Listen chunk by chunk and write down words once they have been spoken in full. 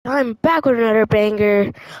I'm back with another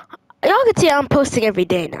banger. Y'all can see I'm posting every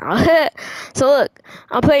day now. So look,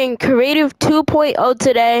 I'm playing Creative 2.0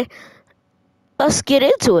 today. Let's get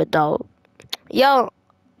into it though. Yo,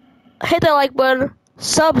 hit that like button,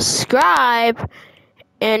 subscribe,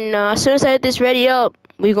 and as soon as I hit this ready up,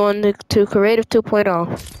 we going to Creative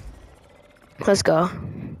 2.0. Let's go.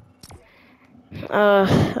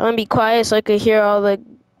 I'm gonna be quiet so I can hear all the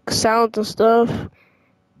sounds and stuff.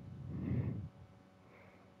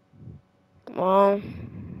 Come on.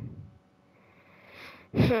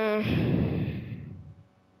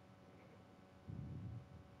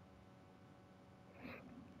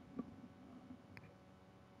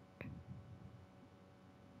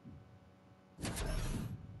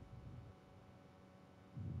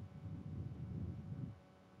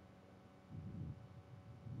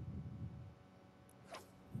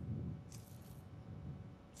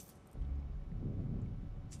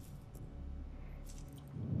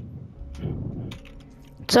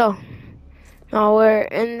 So, now we're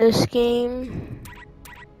in this game.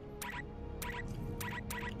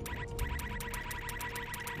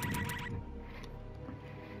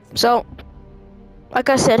 So, like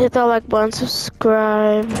I said, hit that like button,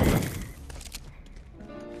 subscribe.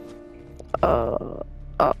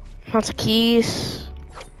 Lots of keys.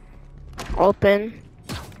 Open.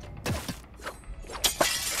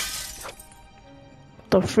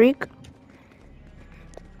 The freak.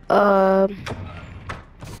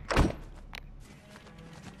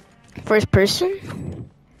 First person.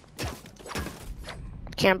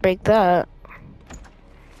 Can't break that.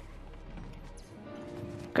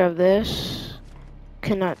 Grab this.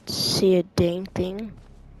 Cannot see a dang thing.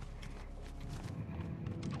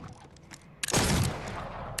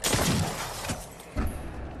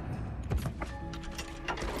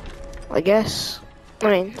 I guess.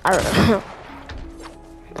 I'm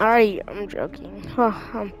joking.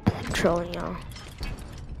 I'm trolling y'all.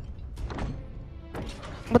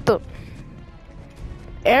 What the?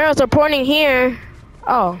 Arrows are pointing here.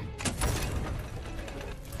 Oh.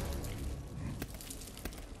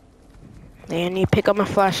 I need to pick up my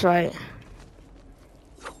flashlight.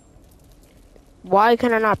 Why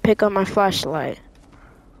can I not pick up my flashlight?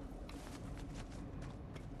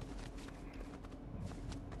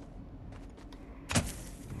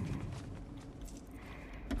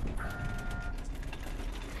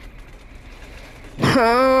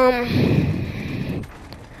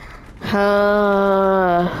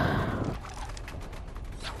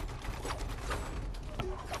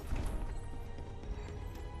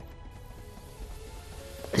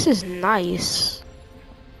 This is nice.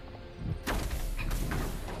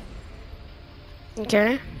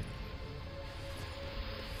 Okay.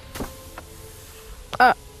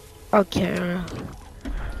 Okay. I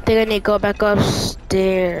think I need to go back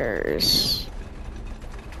upstairs.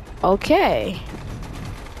 Okay.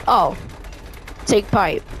 Oh. Take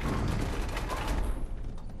pipe.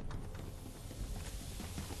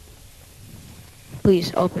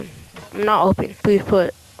 Please open. I'm not open. Please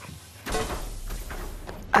put.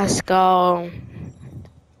 Let's go.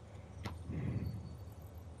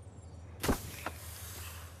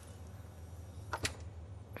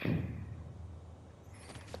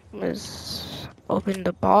 Let's open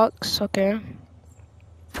the box. Okay.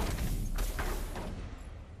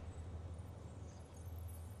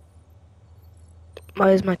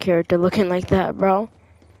 Why is my character looking like that, bro?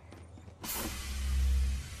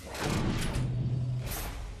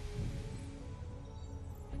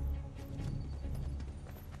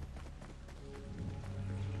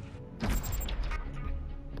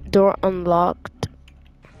 Door unlocked.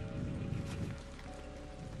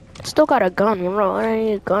 Still got a gun, bro. What do I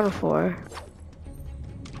need a gun for?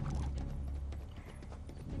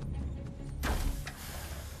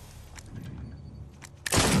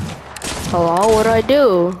 Hello, what do I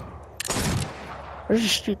do? Or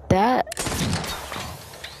just shoot that?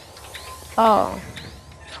 Oh.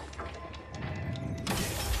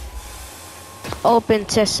 Open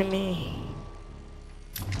sesame.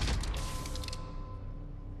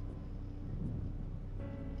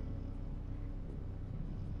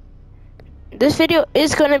 This video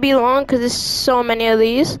is gonna be long because there's so many of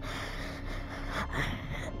these.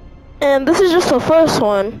 And this is just the first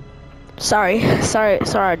one. Sorry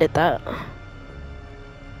I did that.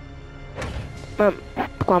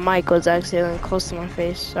 My mic was accidentally close to my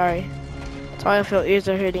face, sorry. Sorry if your ears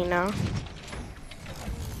are hurting now.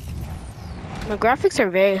 My graphics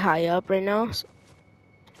are very high up right now.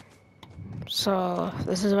 So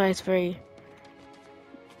this is why it's very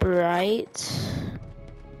bright.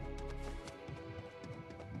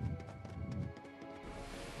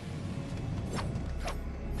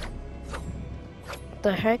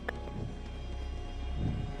 The heck?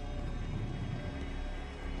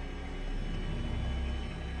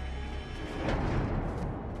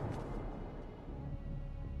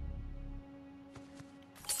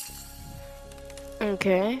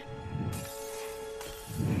 Okay.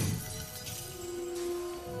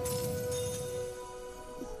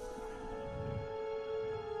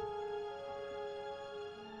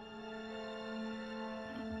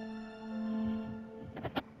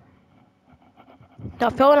 Now,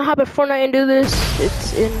 if y'all wanna hop in Fortnite and do this,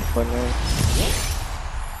 it's in Fortnite.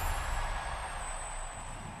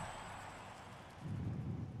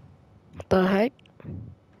 What the heck?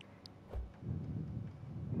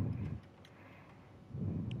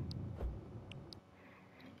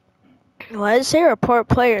 Why does it say report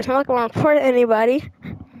players? I'm not gonna report anybody.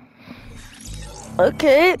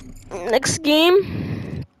 Okay, next game.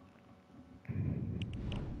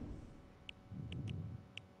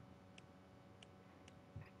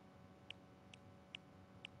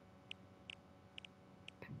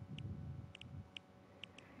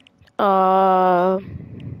 Oh.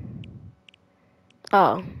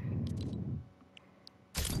 Oh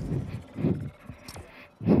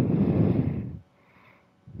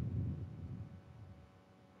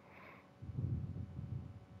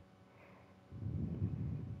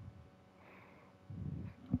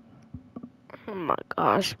my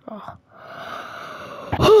gosh, bro.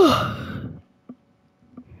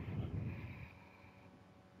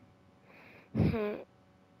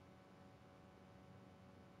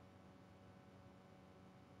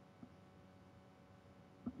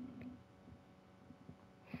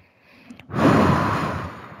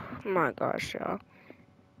 Oh my gosh, y'all.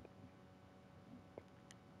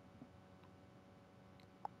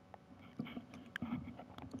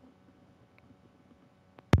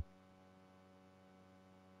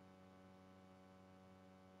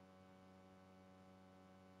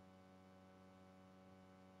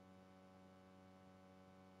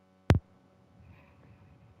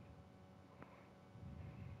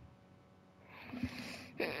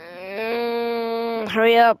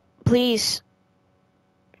 Hurry up, please.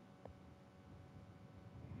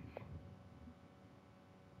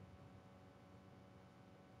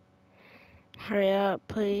 Hurry up,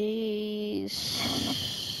 please.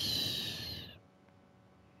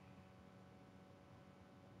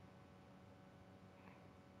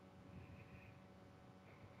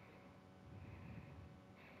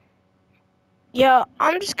 Yeah,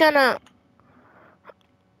 I'm just gonna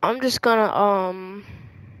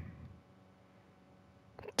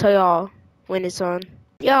tell y'all when it's on.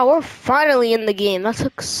 Yeah, we're finally in the game. That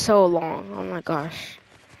took so long. Oh my gosh.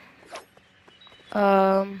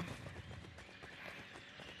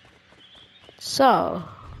 So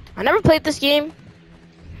I never played this game.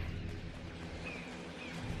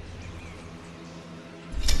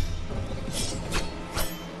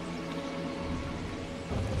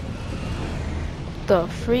 The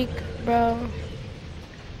freak, bro.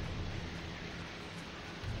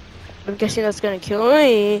 I'm guessing that's gonna kill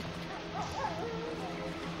me.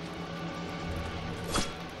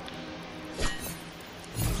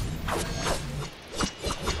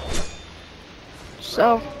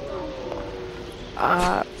 So,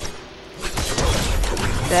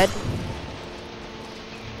 dead.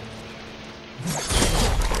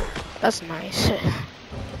 That's nice.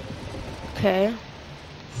 Okay.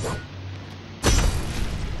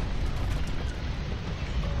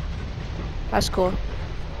 That's cool.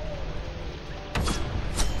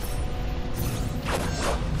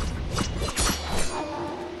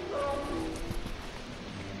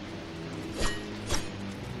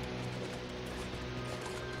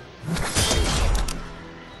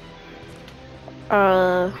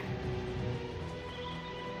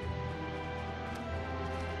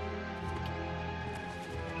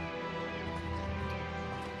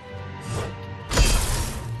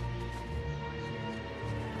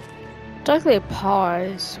 It's like they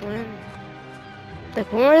pause when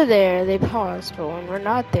we're there, they pause, but when we're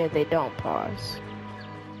not there, they don't pause.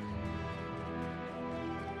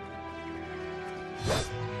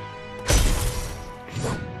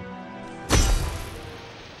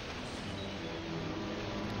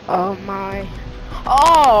 Oh my.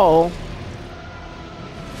 Oh!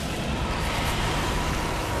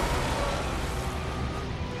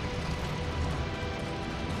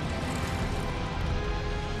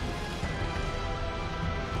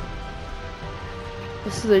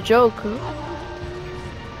 This is a joke.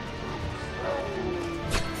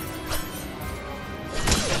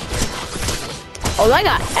 Oh, I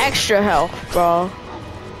got extra health, bro.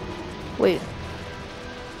 Wait.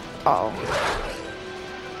 Oh.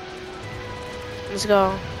 Let's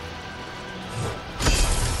go.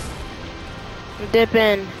 Dip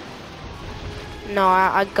in. No,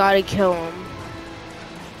 I gotta kill him.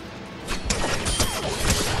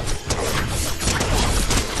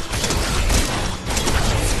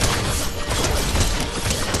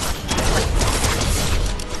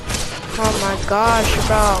 Oh my gosh,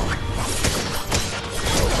 bro.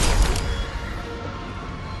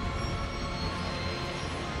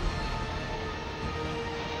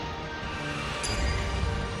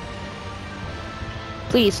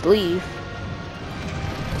 Please leave.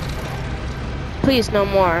 Please, no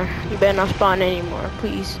more. You better not spawn anymore,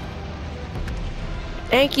 please.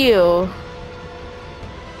 Thank you.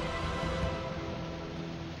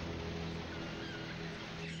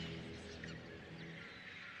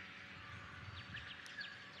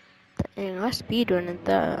 Dang, I speedrunning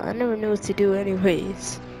that. I never knew what to do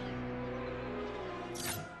anyways.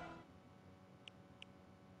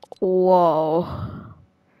 Whoa.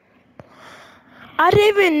 I didn't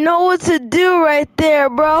even know what to do right there,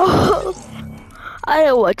 bro. I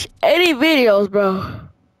didn't watch any videos, bro.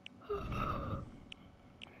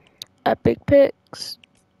 Epic picks.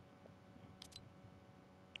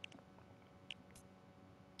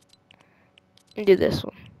 Do this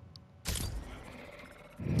one.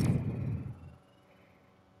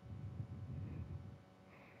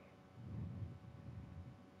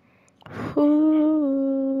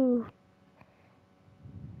 Ooh.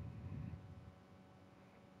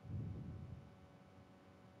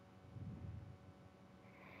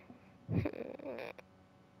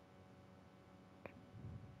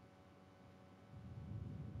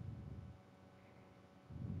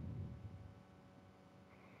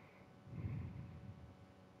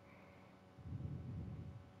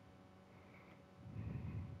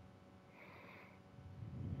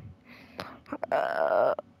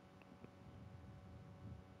 Uh,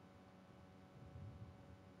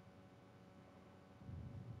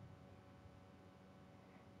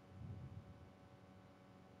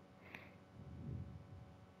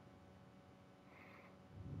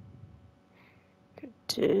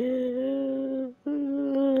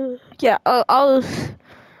 yeah,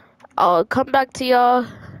 I'll come back to y'all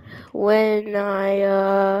when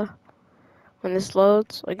when this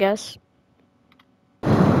loads, I guess.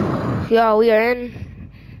 Yeah, we are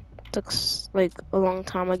in. Took like a long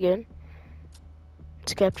time again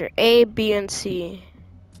to capture A, B, and C.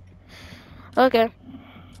 Okay.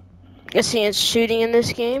 Guessing it's shooting in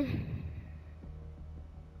this game.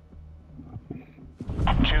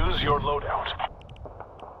 Choose your loadout.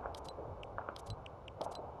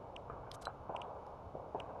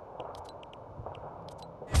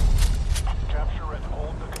 Capture and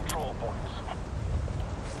hold the control points.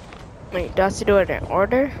 Wait, do I have to do it in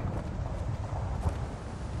order?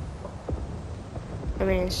 I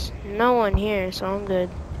mean, there's no one here, so I'm good.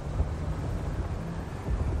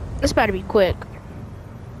 This about to be quick.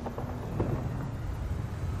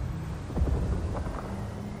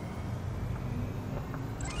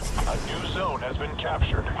 A new zone has been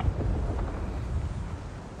captured.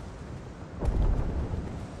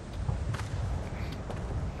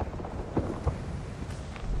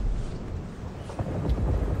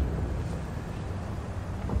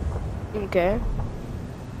 Okay.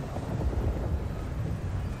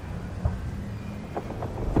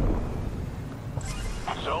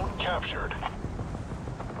 Zone captured.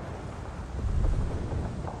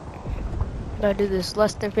 Gotta do this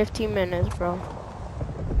less than 15 minutes, bro.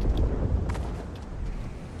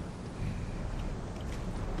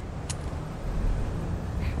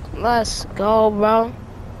 Let's go, bro.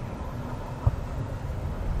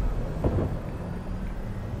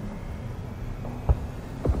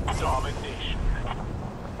 Domination.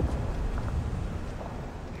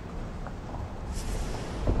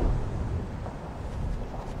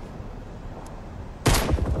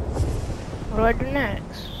 What do I do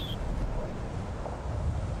next?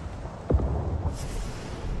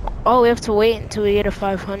 Oh, we have to wait until we get a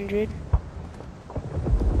 500.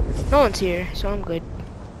 No one's here, so I'm good.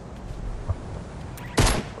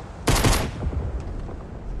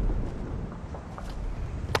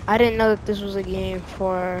 I didn't know that this was a game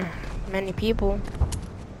for many people.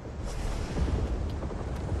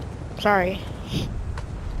 Sorry.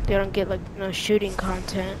 They don't get like no shooting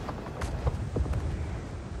content.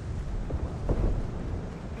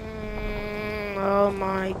 Oh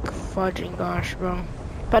my fudging gosh, bro.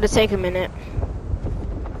 About to take a minute.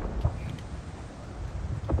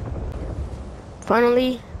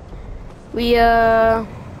 Finally, we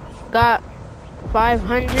got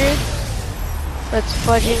 500. Let's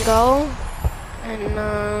fudging go.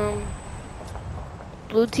 And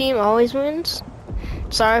blue team always wins.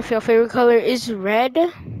 Sorry if your favorite color is red.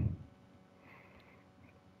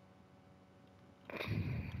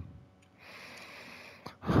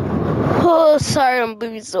 Oh, sorry, I'm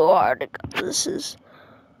being so hard. This is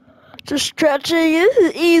just stretching. This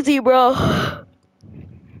is easy, bro.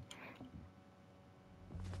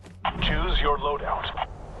 Choose your loadout.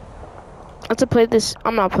 Let's play this.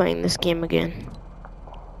 I'm not playing this game again.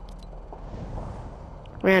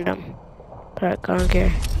 Random. But I don't care.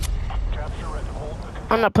 Capture and hold the control.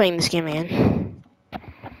 I'm not playing this game again.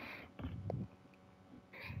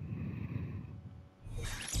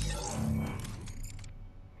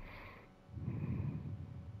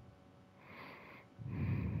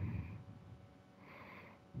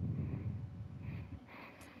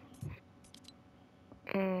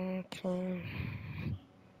 Okay.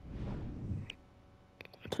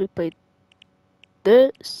 So we played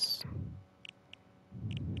this.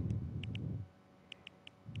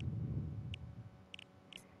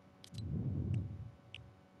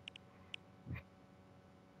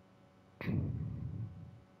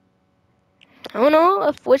 I don't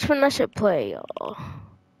know which one I should play, y'all.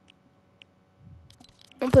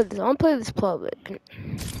 I'm gonna play this public.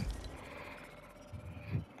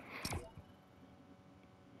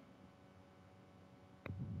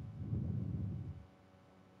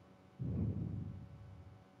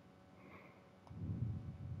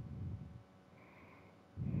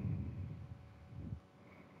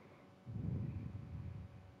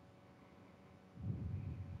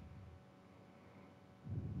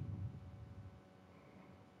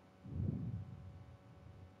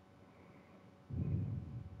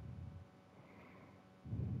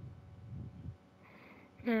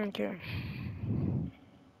 Okay.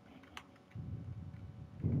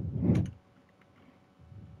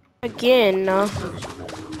 Again, I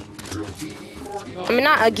mean,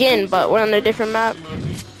 not again, but we're on a different map.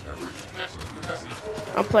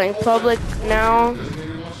 I'm playing public now.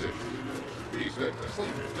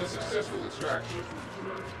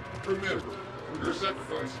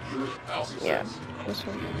 Yeah, this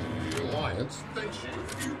one. The Alliance thanks you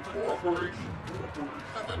for your cooperation.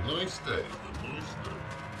 Have a nice day.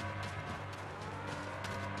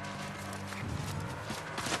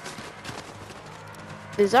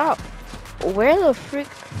 Is that where the freak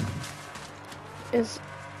is?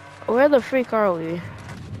 Where the freak are we?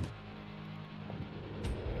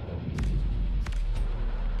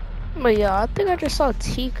 But yeah, I think I just saw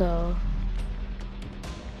Tico.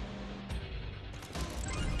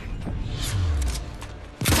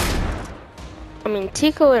 I mean,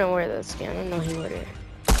 Tico didn't wear that skin. I don't know he would it.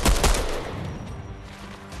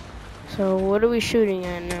 So what are we shooting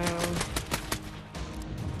at now?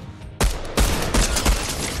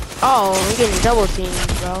 Oh, I'm getting double teamed,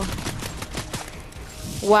 bro.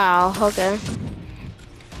 Wow, okay.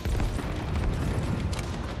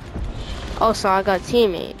 Oh, so I got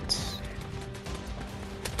teammates.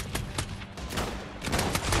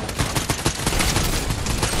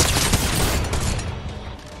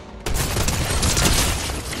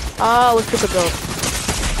 Oh, let's pick a build.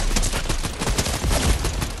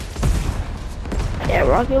 Yeah,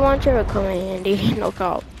 rocket launcher will come in handy, no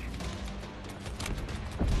call.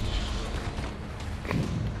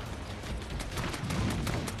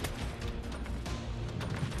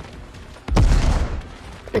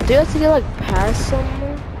 Do you have to get like past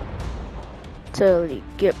somewhere to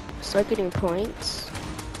like, start getting points?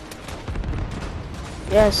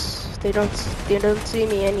 Yes, they don't see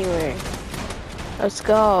me anywhere. Let's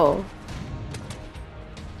go.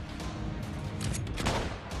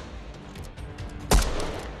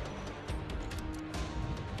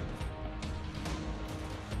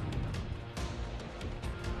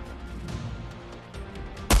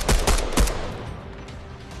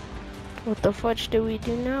 What the fudge do we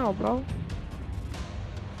do now, bro?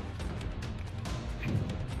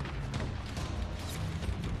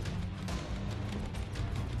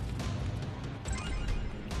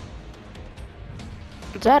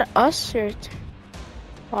 Is that us or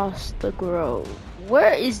lost the grove?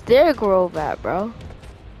 Where is their grove at, bro?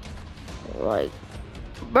 Like,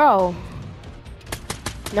 bro.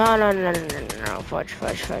 No, fudge,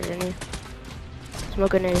 I need.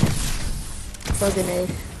 Smoke a nade. Smoke a nade.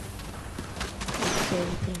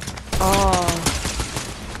 Oh.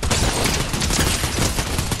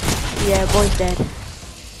 Yeah, boy's dead.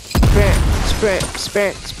 Sprint.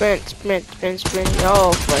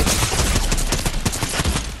 Oh, fuck.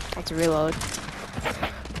 That's a reload.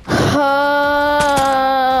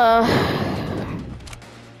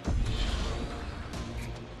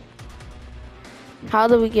 How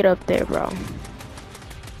do we get up there, bro?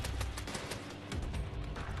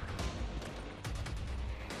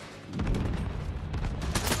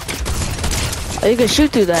 Oh, you can shoot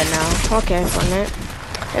through that now. Okay, fun it.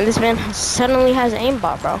 And this man suddenly has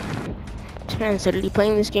aimbot, bro. Transitively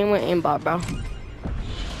playing this game with aimbot, bro.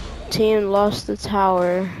 Team lost the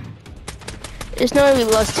tower. It's not we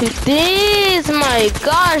lost to this. My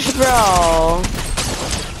gosh, bro.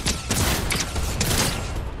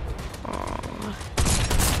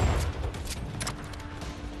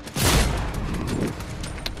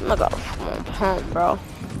 Oh my gosh, come on, home, bro.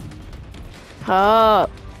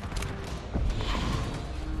 Up.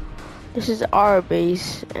 This is our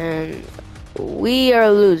base, and we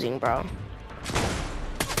are losing, bro.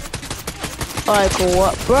 Like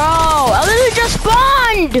what, bro? I literally just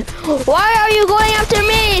spawned. Why are you going after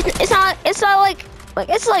me? It's not like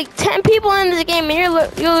it's like 10 people in this game, and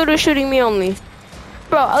you're literally shooting me only,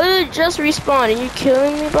 bro. I literally just respawned, and you're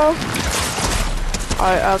killing me, bro.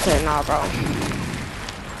 Alright, okay, nah, bro.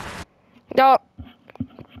 Yo,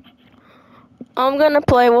 I'm gonna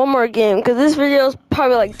play one more game because this video is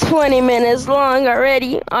probably like 20 minutes long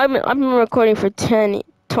already. I've been recording for 20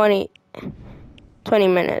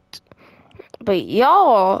 minutes. But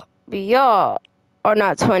y'all are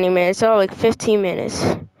not 20 minutes, y'all are like 15 minutes.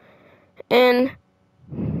 And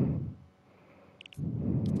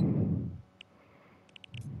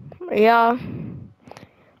yeah,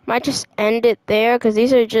 might just end it there because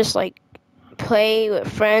these are just like play with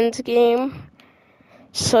friends game.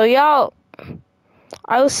 So y'all,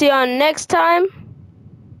 I will see y'all next time.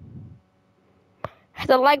 Hit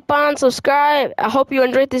the like button, subscribe. I hope you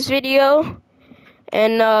enjoyed this video.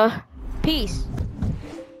 And peace.